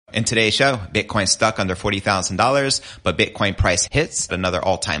In today's show, Bitcoin stuck under $40,000, but Bitcoin price hits another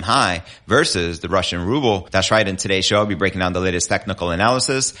all-time high versus the Russian ruble. That's right. In today's show, I'll be breaking down the latest technical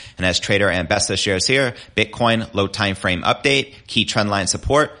analysis. And as trader Ambessa shares here, Bitcoin low time frame update, key trendline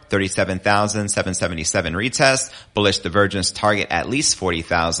support, 37,777 retest, bullish divergence target at least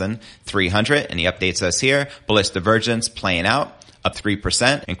 40,300. And he updates us here, bullish divergence playing out. Up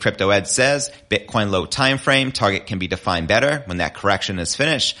 3%, and Crypto Ed says Bitcoin low time frame target can be defined better when that correction is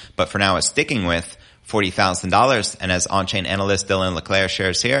finished, but for now it's sticking with $40,000. And as on-chain analyst Dylan LeClaire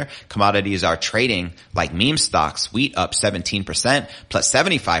shares here, commodities are trading like meme stocks. Wheat up 17%, plus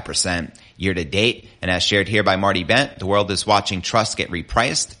 75% year to date. And as shared here by Marty Bent, the world is watching trust get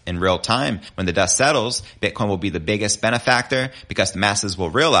repriced in real time. When the dust settles, Bitcoin will be the biggest benefactor because the masses will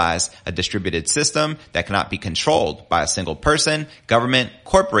realize a distributed system that cannot be controlled by a single person, government,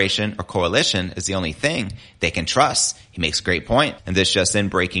 corporation, or coalition is the only thing they can trust. He makes a great point. And this just in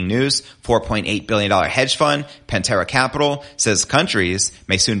breaking news, $4.8 billion hedge fund, Pantera Capital, says countries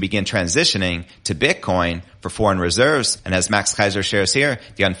may soon begin transitioning to Bitcoin for foreign reserves. And as Max Kaiser shares here,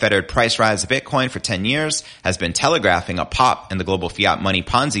 the unfettered price rise of Bitcoin for 10 years has been telegraphing a pop in the global fiat money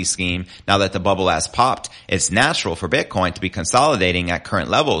Ponzi scheme. Now that the bubble has popped, it's natural for Bitcoin to be consolidating at current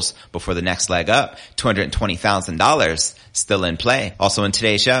levels before the next leg up. $220,000 still in play. Also in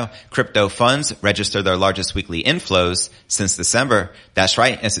today's show, crypto funds register their largest weekly inflows since December. That's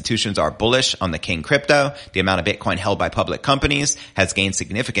right. Institutions are bullish on the king crypto. The amount of Bitcoin held by public companies has gained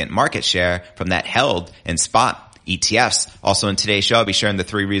significant market share from that held in spot ETFs. Also in today's show, I'll be sharing the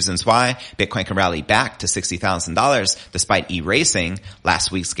 3 reasons why Bitcoin can rally back to $60,000 despite erasing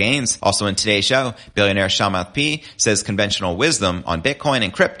last week's gains. Also in today's show, billionaire Shamath P says conventional wisdom on Bitcoin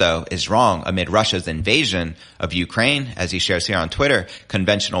and crypto is wrong amid Russia's invasion of Ukraine. As he shares here on Twitter,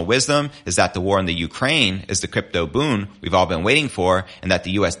 conventional wisdom is that the war in the Ukraine is the crypto boon we've all been waiting for and that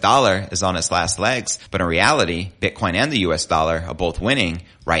the US dollar is on its last legs. But in reality, Bitcoin and the US dollar are both winning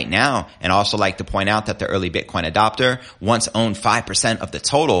right now. And I also like to point out that the early Bitcoin adopter once owned 5% of the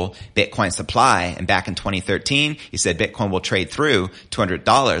total Bitcoin supply. And back in 2013, he said Bitcoin will trade through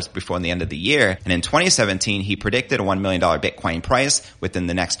 $200 before the end of the year. And in 2017, he predicted a $1 million Bitcoin price within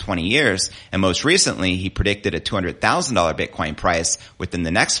the next 20 years. And most recently, he predicted a $200,000 Bitcoin price within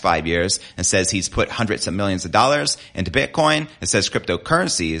the next 5 years and says he's put hundreds of millions of dollars into Bitcoin and says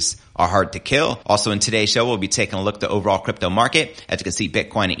cryptocurrencies are hard to kill. Also in today's show, we'll be taking a look at the overall crypto market. As you can see,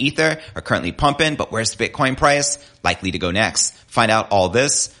 Bitcoin and Ether are currently pumping, but where's the Bitcoin price likely to go next? Find out all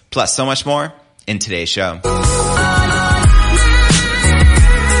this, plus so much more in today's show.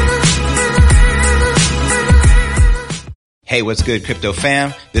 Hey, what's good, crypto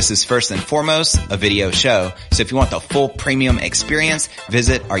fam? This is first and foremost a video show. So if you want the full premium experience,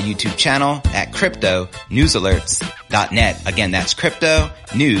 visit our YouTube channel at cryptonewsalerts.net. Again, that's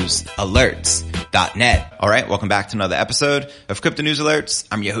cryptonewsalerts.net. All right, welcome back to another episode of Crypto News Alerts.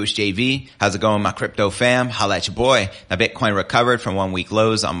 I'm your host, JV. How's it going, my crypto fam? Holla at your boy. Now, Bitcoin recovered from 1 week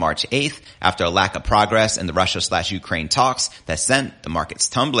lows on March 8th after a lack of progress in the Russia/Ukraine talks that sent the markets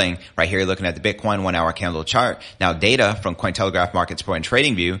tumbling. Right here, looking at the Bitcoin 1 hour candle chart. Now, data from Cointelegraph Market Report and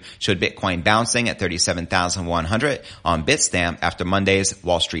TradingView showed Bitcoin bouncing at 37,100 on Bitstamp after Monday's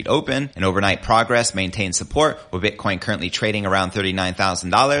Wall Street Open. And overnight progress maintained support with Bitcoin currently trading around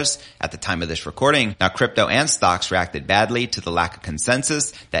 $39,000 at the time of this recording. Now, crypto and stocks reacted badly to the lack of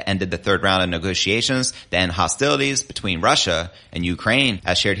consensus that ended the third round of negotiations to end hostilities between Russia and Ukraine.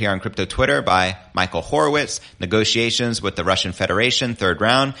 As shared here on Crypto Twitter by Michael Horowitz, negotiations with the Russian Federation third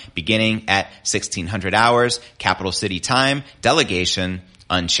round beginning at 1600 hours, capital city time, delegation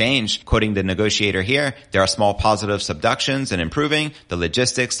unchanged. Quoting the negotiator here, there are small positive subductions in improving the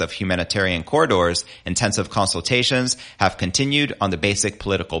logistics of humanitarian corridors. Intensive consultations have continued on the basic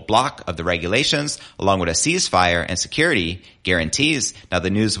political block of the regulations, along with a ceasefire and security guarantees. Now,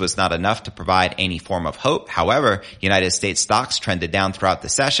 the news was not enough to provide any form of hope. However, United States stocks trended down throughout the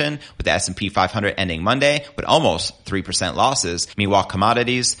session, with the S&P 500 ending Monday with almost 3% losses. Meanwhile,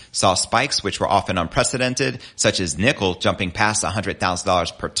 commodities saw spikes which were often unprecedented, such as nickel jumping past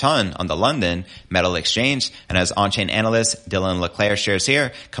 $100,000 per ton on the London Metal Exchange. And as on-chain analyst Dylan LeClaire shares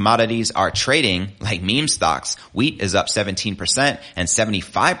here, commodities are trading like meme stocks. Wheat is up 17% and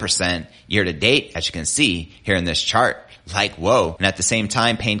 75% year to date, as you can see here in this chart. like whoa. And at the same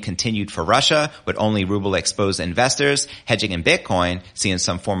time, pain continued for Russia with only ruble exposed investors hedging in Bitcoin, seeing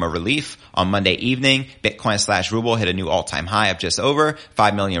some form of relief. On Monday evening, Bitcoin/ruble hit a new all-time high of just over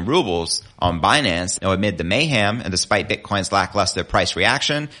 5 million rubles on Binance. Now, amid the mayhem and despite Bitcoin's lackluster price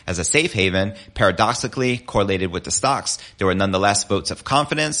reaction as a safe haven, paradoxically correlated with the stocks, there were nonetheless votes of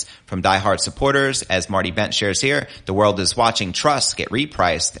confidence from diehard supporters. As Marty Bent shares here, the world is watching trusts get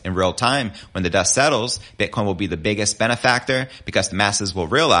repriced in real time. When the dust settles, Bitcoin will be the biggest benefactor because the masses will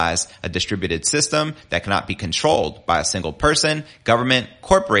realize a distributed system that cannot be controlled by a single person, government,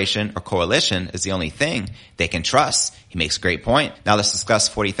 corporation, or coalition is the only thing they can trust. He makes a great point. Now let's discuss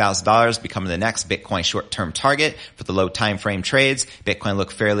 $40,000 becoming the next Bitcoin short-term target for the low time frame trades. Bitcoin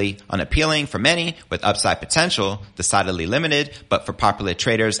looked fairly unappealing for many, with upside potential decidedly limited, but for popular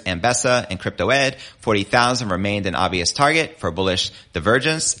traders Ambessa and CryptoEd, 40,000 remained an obvious target for bullish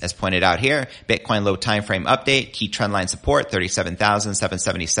divergence. As pointed out here, Bitcoin low time frame update, key trendline support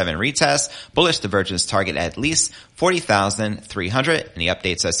 37,777 retest, bullish divergence target at least 40,300, and he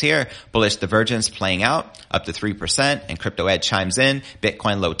updates us here. Bullish divergence playing out up to 3%, and CryptoEd chimes in.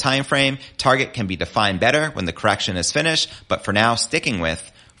 Bitcoin low time frame target can be defined better when the correction is finished, but for now, sticking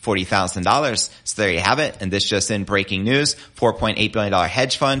with $40,000. So there you have it. And this just in breaking news, $4.8 billion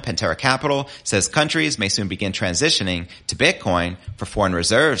hedge fund, Pantera Capital, says countries may soon begin transitioning to Bitcoin for foreign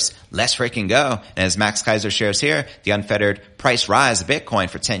reserves. Let's freaking go. And as Max Kaiser shares here, the unfettered price rise of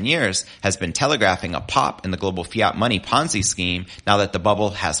Bitcoin for 10 years has been telegraphing a pop in the global fiat money Ponzi scheme. Now that the bubble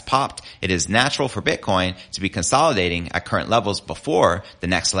has popped, it is natural for Bitcoin to be consolidating at current levels before the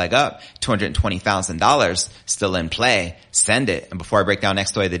next leg up. $220,000 still in play. Send it. And before I break down next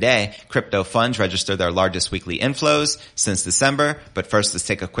story of the day, crypto funds registered their largest weekly inflows since December. But first, let's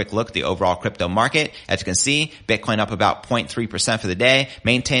take a quick look at the overall crypto market. As you can see, Bitcoin up about 0.3% for the day,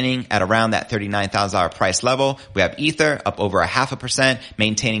 maintaining at around that $39,000 price level. We have Ether up over 0.5%,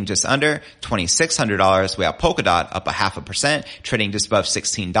 maintaining just under $2,600. We have Polkadot up 0.5%, trading just above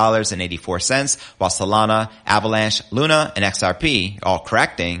 $16.84, while Solana, Avalanche, Luna, and XRP all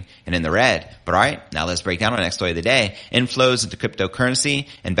correcting and in the red. But all right, now let's break down our next story of the day. Inflows into cryptocurrency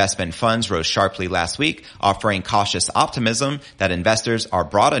investment funds rose sharply last week, offering cautious optimism that investors are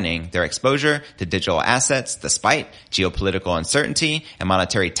broadening their exposure to digital assets despite geopolitical uncertainty and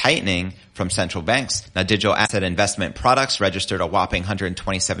monetary tightening from central banks. Now, digital asset investment products registered a whopping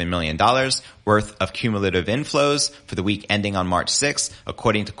 $127 million worth of cumulative inflows for the week ending on March 6th,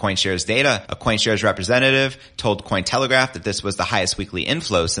 according to CoinShares data. A CoinShares representative told Cointelegraph that this was the highest weekly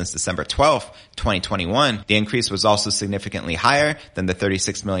inflow since December 12th, 2021. The increase was also significantly higher than the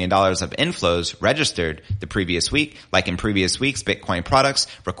 $36 million of inflows registered the previous week. Like in previous weeks, Bitcoin products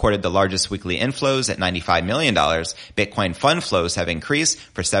recorded the largest weekly inflows at $95 million. Bitcoin fund flows have increased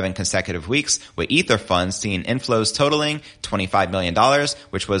for 7 consecutive weeks, with Ether funds seeing inflows totaling $25 million,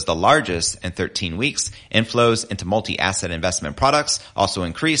 which was the largest in 13 weeks. Inflows into multi-asset investment products also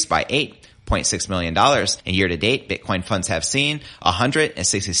increased by $8.6 million. And year to date, Bitcoin funds have seen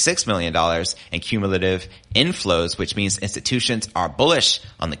 $166 million in cumulative inflows, which means institutions are bullish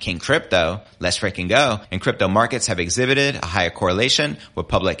on the king crypto. Let's freaking go. And crypto markets have exhibited a higher correlation with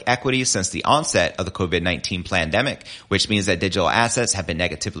public equities since the onset of the COVID-19 pandemic, which means that digital assets have been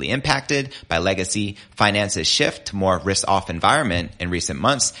negatively impacted by legacy finance's shift to more risk-off environment in recent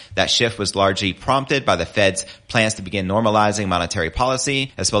months. That shift was largely prompted by the Fed's plans to begin normalizing monetary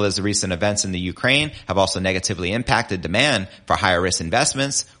policy, as well as the recent events in the Ukraine have also negatively impacted demand for higher risk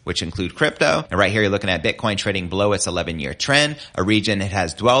investments, which include crypto. And right here, you're looking at Bitcoin trading below its 11-year trend, a region it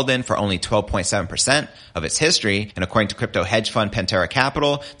has dwelled in for only 12.7% of its history. And according to crypto hedge fund Pantera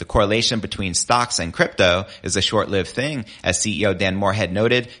Capital, the correlation between stocks and crypto is a short-lived thing. As CEO Dan Morehead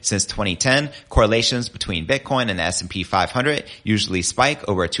noted, since 2010, correlations between Bitcoin and the S&P 500 usually spike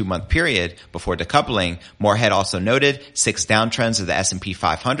over a 2-month period before decoupling. Morehead also noted 6 downtrends of the S&P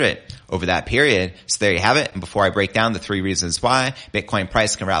 500 over that period. So there you have it. And before I break down the 3 reasons why Bitcoin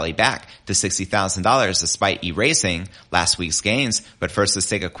price can rally back to $60,000 despite erasing last week's gains. But first, let's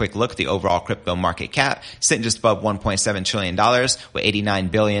take a quick look at the overall crypto market cap, sitting just above $1.7 trillion with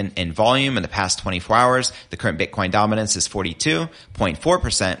 $89 billion in volume in the past 24 hours. The current Bitcoin dominance is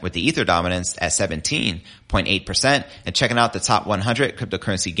 42.4%, with the Ether dominance at 17.8%. And checking out the top 100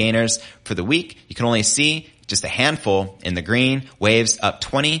 cryptocurrency gainers for the week, you can only see just a handful in the green. Waves up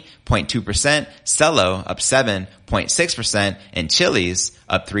 20.2%, Celo up 7.9%, 0.6%, and Chili's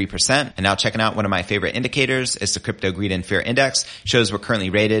up 3%. And now checking out one of my favorite indicators is the Crypto Greed and Fear Index. Shows we're currently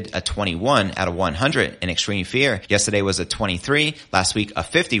rated a 21 out of 100 in extreme fear. Yesterday was a 23, last week a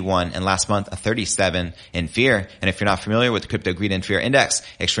 51, and last month a 37 in fear. And if you're not familiar with the Crypto Greed and Fear Index,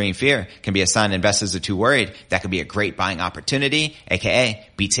 extreme fear can be a sign investors are too worried. That could be a great buying opportunity, aka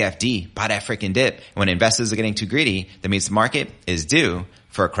BTFD, buy that freaking dip. And when investors are getting too greedy, that means the market is due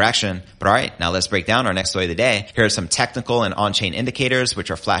for a correction. But all right, now let's break down our next story of the day. Here are some technical and on-chain indicators which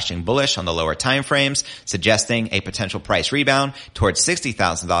are flashing bullish on the lower time frames, suggesting a potential price rebound towards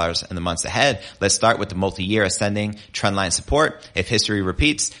 $60,000 in the months ahead. Let's start with the multi-year ascending trendline support. If history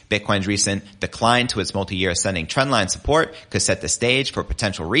repeats, Bitcoin's recent decline to its multi-year ascending trendline support could set the stage for a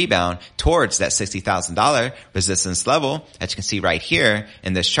potential rebound towards that $60,000 resistance level, as you can see right here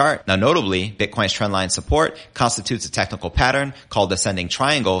in this chart. Now notably, Bitcoin's trendline support constitutes a technical pattern called ascending triangle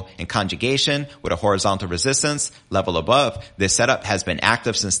in conjugation with a horizontal resistance level above. This setup has been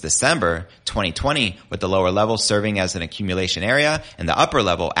active since December 2020, with the lower level serving as an accumulation area and the upper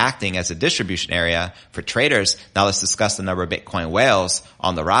level acting as a distribution area for traders. Now let's discuss the number of Bitcoin whales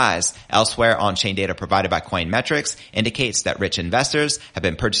on the rise. Elsewhere, on-chain data provided by Coinmetrics indicates that rich investors have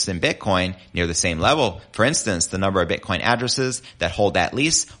been purchasing Bitcoin near the same level. For instance, the number of Bitcoin addresses that hold at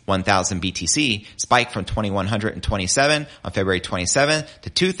least 1,000 BTC spiked from 2,127 on February 27th to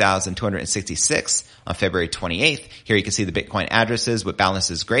 2,266 on February 28th. Here you can see the Bitcoin addresses with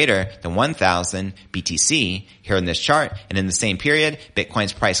balances greater than 1,000 BTC here in this chart. And in the same period,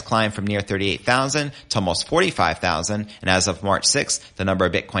 Bitcoin's price climbed from near 38,000 to almost 45,000. And as of March 6th, the number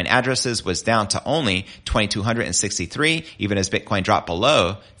of Bitcoin addresses was down to only 2,263, even as Bitcoin dropped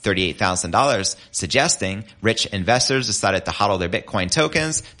below $38,000, suggesting rich investors decided to hodl their Bitcoin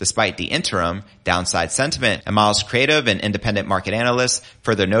tokens despite the interim downside sentiment. And Miles Creative, an independent market analyst,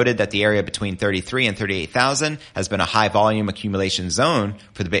 further noted that the area between 33 and 38,000 has been a high volume accumulation zone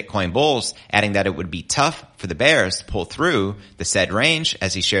for the Bitcoin bulls, adding that it would be tough for the bears to pull through the said range.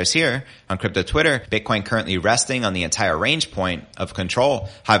 As he shares here on Crypto Twitter, Bitcoin currently resting on the entire range point of control.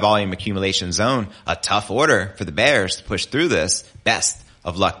 High volume accumulation zone, a tough order for the bears to push through this. Best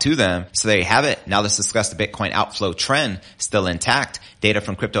of luck to them. So there you have it. Now let's discuss the Bitcoin outflow trend still intact. Data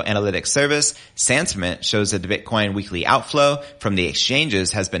from crypto analytics service Santiment shows that the Bitcoin weekly outflow from the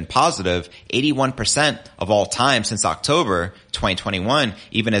exchanges has been positive 81% of all time since October 2021,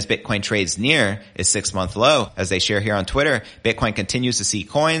 even as Bitcoin trades near its 6-month low. As they share here on Twitter, Bitcoin continues to see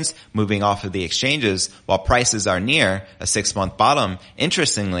coins moving off of the exchanges while prices are near a 6-month bottom.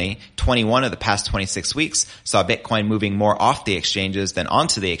 Interestingly, 21 of the past 26 weeks saw Bitcoin moving more off the exchanges than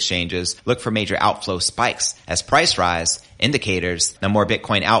onto the exchanges. Look for major outflow spikes as price rise indicators. Now, more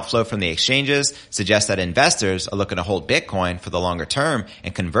Bitcoin outflow from the exchanges suggests that investors are looking to hold Bitcoin for the longer term,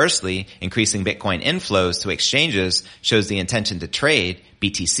 and conversely, increasing Bitcoin inflows to exchanges shows the intention to trade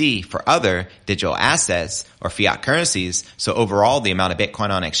BTC for other digital assets or fiat currencies. So overall, the amount of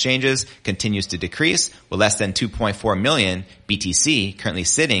Bitcoin on exchanges continues to decrease, with less than 2.4 million BTC currently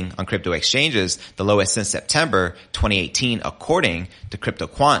sitting on crypto exchanges, the lowest since September 2018, according to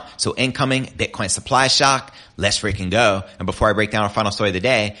CryptoQuant. So incoming Bitcoin supply shock. Let's freaking go. And before I break down our final story of the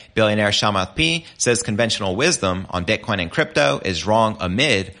day, billionaire Shamath P says conventional wisdom on Bitcoin and crypto is wrong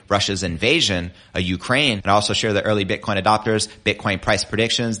amid Russia's invasion of Ukraine. And I also share the early Bitcoin adopters Bitcoin price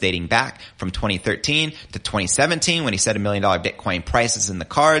predictions dating back from 2013 to 2017, when he said $1 million Bitcoin price is in the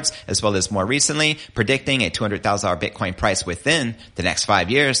cards, as well as more recently predicting a $200,000 Bitcoin price within the next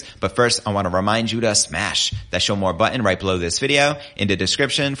 5 years. But first, I want to remind you to smash that show more button right below this video in the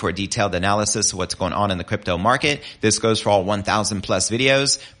description for a detailed analysis of what's going on in the crypto market. This goes for all 1,000 plus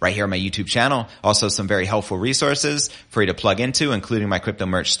videos right here on my YouTube channel. Also some very helpful resources for you to plug into, including my crypto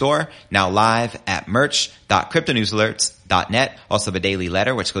merch store, now live at merch.cryptonewsalerts.net. Also have a daily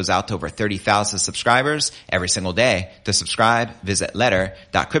letter which goes out to over 30,000 subscribers every single day. To subscribe, visit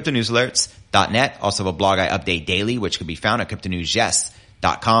letter.cryptonewsalerts.net. Also have a blog I update daily, which can be found at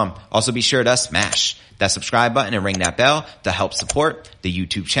cryptonewsyes.com. Also be sure to smash that subscribe button and ring that bell to help support the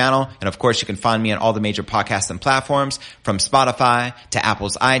YouTube channel. And of course, you can find me on all the major podcasts and platforms, from Spotify to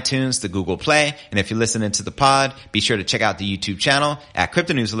Apple's iTunes to Google Play. And if you're listening to the pod, be sure to check out the YouTube channel at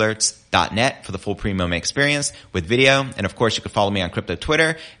cryptonewsalerts.net for the full premium experience with video. And of course, you can follow me on crypto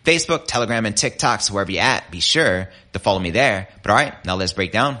Twitter, Facebook, Telegram, and TikTok. So wherever you're at, be sure to follow me there. But all right, now let's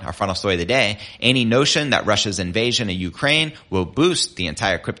break down our final story of the day. Any notion that Russia's invasion of Ukraine will boost the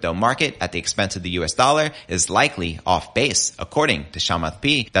entire crypto market at the expense of the US dollar dollar is likely off base, according to Chamath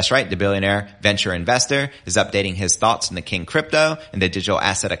P. That's right, the billionaire venture investor is updating his thoughts on the king crypto and the digital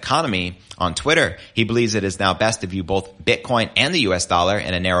asset economy on Twitter. He believes it is now best to view both Bitcoin and the US dollar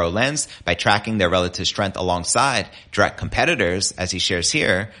in a narrow lens by tracking their relative strength alongside direct competitors, as he shares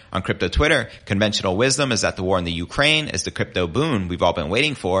here on crypto Twitter. Conventional wisdom is that the war in the Ukraine is the crypto boon we've all been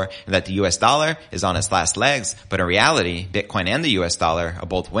waiting for, and that the US dollar is on its last legs. But in reality, Bitcoin and the US dollar are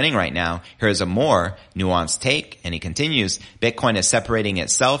both winning right now. Here's a more nuanced take, and he continues, Bitcoin is separating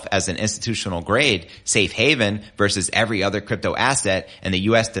itself as an institutional grade safe haven versus every other crypto asset, and the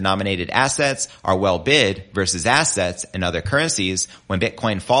US denominated assets are well bid versus assets in other currencies. When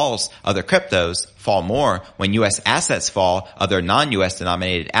Bitcoin falls, other cryptos fall more. When US assets fall, other non-US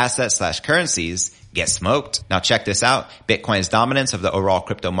denominated assets/currencies get smoked. Now check this out. Bitcoin's dominance of the overall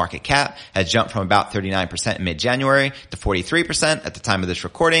crypto market cap has jumped from about 39% in mid-January to 43% at the time of this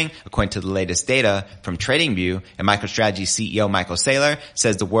recording, according to the latest data from TradingView. And MicroStrategy CEO Michael Saylor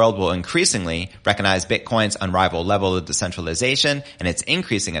says the world will increasingly recognize Bitcoin's unrivaled level of decentralization and its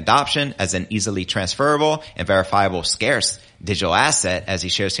increasing adoption as an easily transferable and verifiable scarce digital asset, as he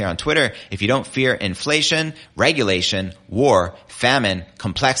shares here on Twitter. If you don't fear inflation, regulation, war, famine,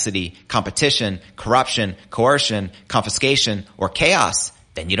 complexity, competition, corruption, coercion, confiscation, or chaos,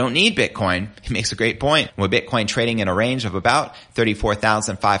 then you don't need Bitcoin. He makes a great point. With Bitcoin trading in a range of about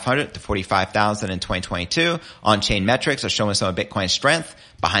 34,500 to 45,000 in 2022, on-chain metrics are showing some of Bitcoin's strength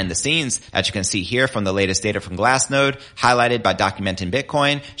behind the scenes. As you can see here from the latest data from Glassnode, highlighted by Documenting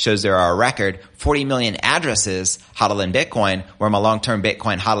Bitcoin, shows there are a record 40 million addresses hodl in Bitcoin. Where my long-term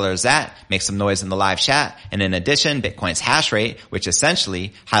Bitcoin hodlers at? Make some noise in the live chat. And in addition, Bitcoin's hash rate, which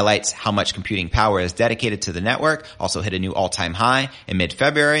essentially highlights how much computing power is dedicated to the network, also hit a new all-time high in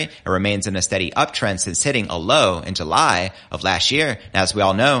mid-February and remains in a steady uptrend since hitting a low in July of last year. Now, as we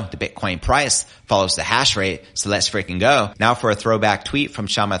all know, the Bitcoin price follows the hash rate, so let's freaking go. Now for a throwback tweet from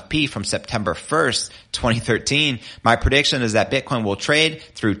Chamath P from September 1st, 2013. My prediction is that Bitcoin will trade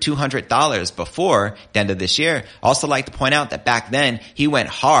through $200 before the end of this year. Also like to point out that back then he went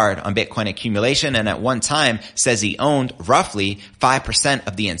hard on Bitcoin accumulation, and at one time says he owned roughly 5%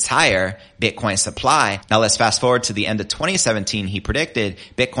 of the entire Bitcoin supply. Now let's fast forward to the end of 2017. He predicted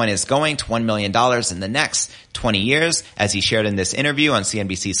Bitcoin is going to $1 million in the next 20 years, as he shared in this interview on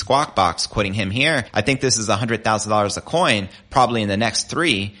CNBC Squawk Box, quoting him here. I think this is $100,000 a coin, probably in the next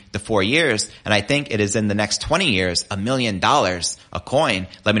 3 to 4 years. And I think it is in the next 20 years, $1 million a coin.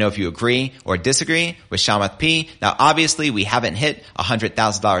 Let me know if you agree or disagree with Chamath P. Now, obviously, we haven't hit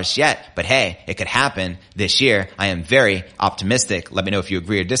 $100,000 yet, but hey, it could happen this year. I am very optimistic. Let me know if you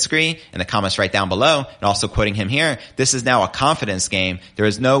agree or disagree in the comments right down below. And also quoting him here, this is now a confidence game. There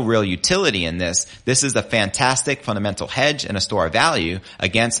is no real utility in this. This is a fantastic fundamental hedge and a store of value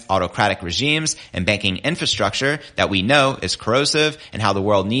against autocratic regimes and banking infrastructure that we know is corrosive and how the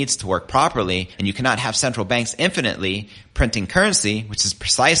world needs to work properly. And you cannot have central banks infinitely printing currency, which is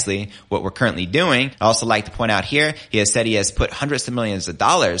precisely what we're currently doing. I also like to point out here, he has said he has put hundreds of millions of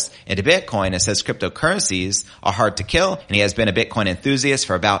dollars into Bitcoin and says cryptocurrencies are hard to kill. And he has been a Bitcoin enthusiast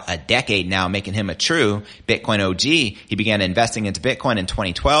for about a decade now, making him a true Bitcoin OG. He began investing into Bitcoin in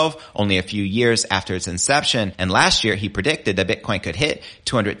 2012, only a few years after its inception. And last year, he predicted that Bitcoin could hit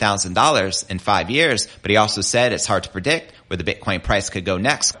 $200,000 in 5 years. But he also said it's hard to predict where the Bitcoin price could go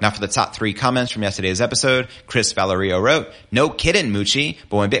next. Now for the top 3 comments from yesterday's episode, Chris Valerio wrote, no kidding, Moochie,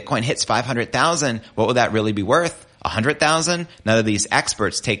 but when Bitcoin hits 500,000, what will that really be worth? 100,000? None of these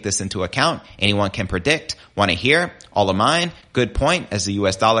experts take this into account. Anyone can predict. Want to hear? All of mine? Good point. As the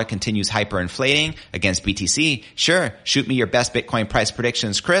US dollar continues hyperinflating against BTC, sure, shoot me your best Bitcoin price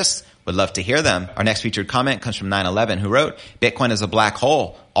predictions, Chris. Would love to hear them. Our next featured comment comes from 911, who wrote, Bitcoin is a black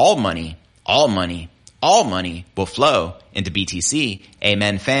hole. All money will flow into BTC.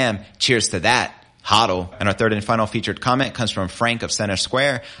 Amen, fam. Cheers to that. HODL. And our third and final featured comment comes from Frank of Center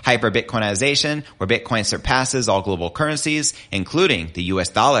Square. Hyper-Bitcoinization, where Bitcoin surpasses all global currencies, including the US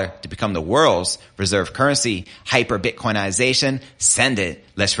dollar, to become the world's reserve currency. Hyper-Bitcoinization, send it.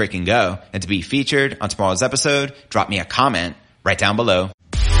 Let's freaking go. And to be featured on tomorrow's episode, drop me a comment right down below.